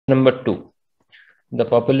number 2. The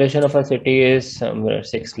population of a city is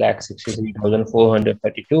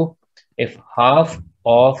 6,63,432. If half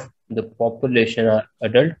of the population are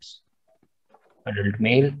adults, adult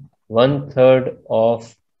male, 1/3 of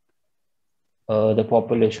the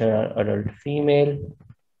population are adult female,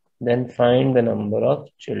 then find the number of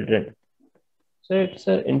children. So it's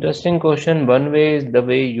an interesting question. One way is the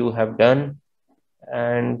way you have done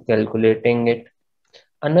and calculating it.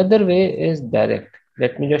 Another way is direct.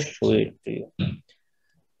 Let me just show it to you.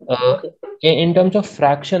 Okay. In terms of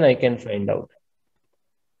fraction, I can find out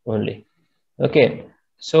only. Okay.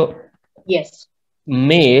 So Yes.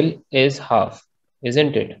 male is half,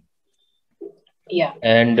 isn't it? Yeah.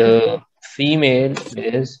 And female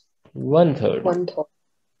is 1/3. 1/3.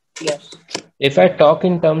 Yes. If I talk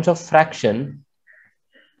in terms of fraction,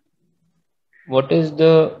 what is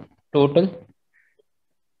the total?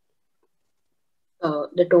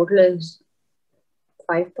 The total is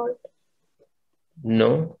 5 point. No,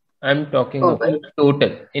 I'm talking Oh, about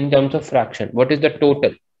total in terms of fraction. What is the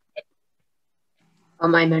total? I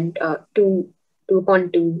meant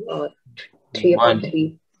 2.2 One. 3/3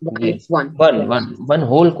 Yes. 1. One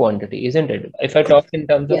whole quantity, isn't it? If I talk in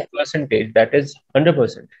terms of Yes. percentage, that is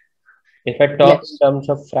 100%. If I talk in Yes. terms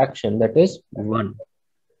of fraction, that is 1.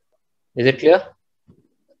 Is it clear?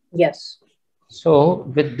 Yes. So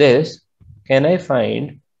with this, can I find,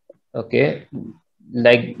 okay,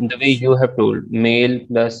 like the way you have told, male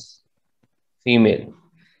plus female.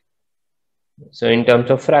 So in terms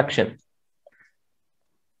of fraction,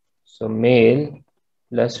 so male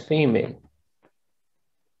plus female,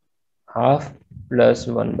 half plus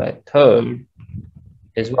 1/3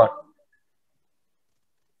 is what?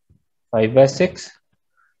 5/6.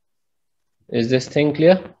 Is this thing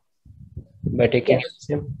clear? By taking Yes.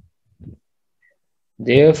 LCM.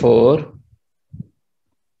 Therefore,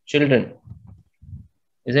 children,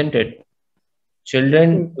 isn't it? Children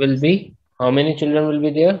will be, how many children will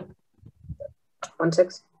be there?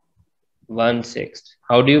 1/6. 1/6.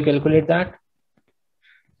 How do you calculate that?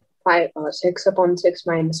 6/6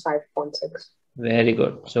 minus 5/6. Very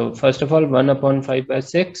good. So first of all,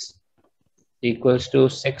 1/5/6 equals to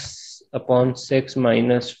 6/6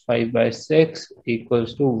 minus 5/6 equals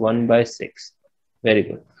to 1/6. Very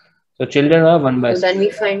good. So children are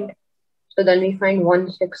 1/6. So then we find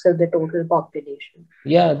 1/6 of the total population.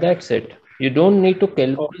 Yeah, that's it. You don't need to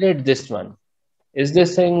calculate this one. Is this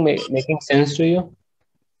thing making sense to you?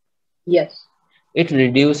 Yes. It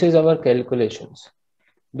reduces our calculations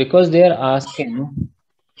because they are asking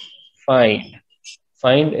find.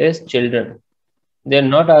 Find is children. They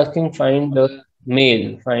are not asking find the male,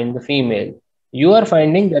 find the female. You are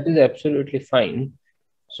finding, that is absolutely fine.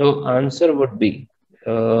 So answer would be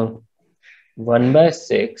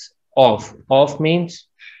 1/6 of. Of means,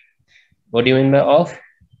 what do you mean by of?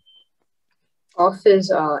 Of is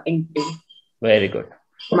into Very good.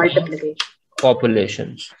 multiplication. Population.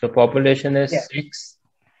 So population is 6,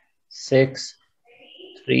 6,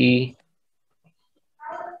 3,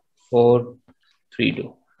 4, 3, 2.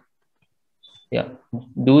 Yeah.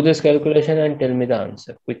 Do this calculation and tell me the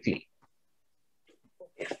answer quickly.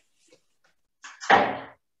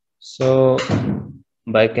 So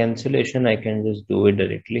by cancellation, I can just do it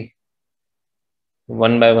directly.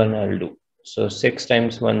 One by one, I'll do. So 6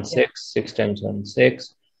 times 1, 6. 6 times 1,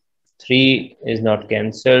 6. 3 is not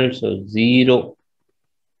cancelled, so 0.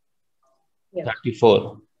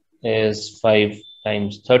 34 is 5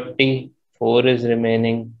 times 30. 4 is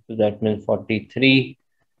remaining, so that means 43.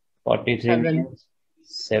 43 means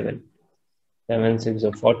 7. 7, 6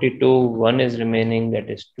 are 42. 1 is remaining, that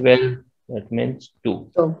is 12. That means 2.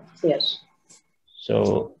 So, yes. So,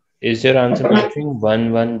 is your answer matching?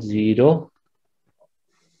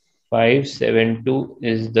 110,572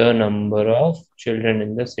 is the number of children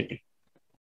in the city.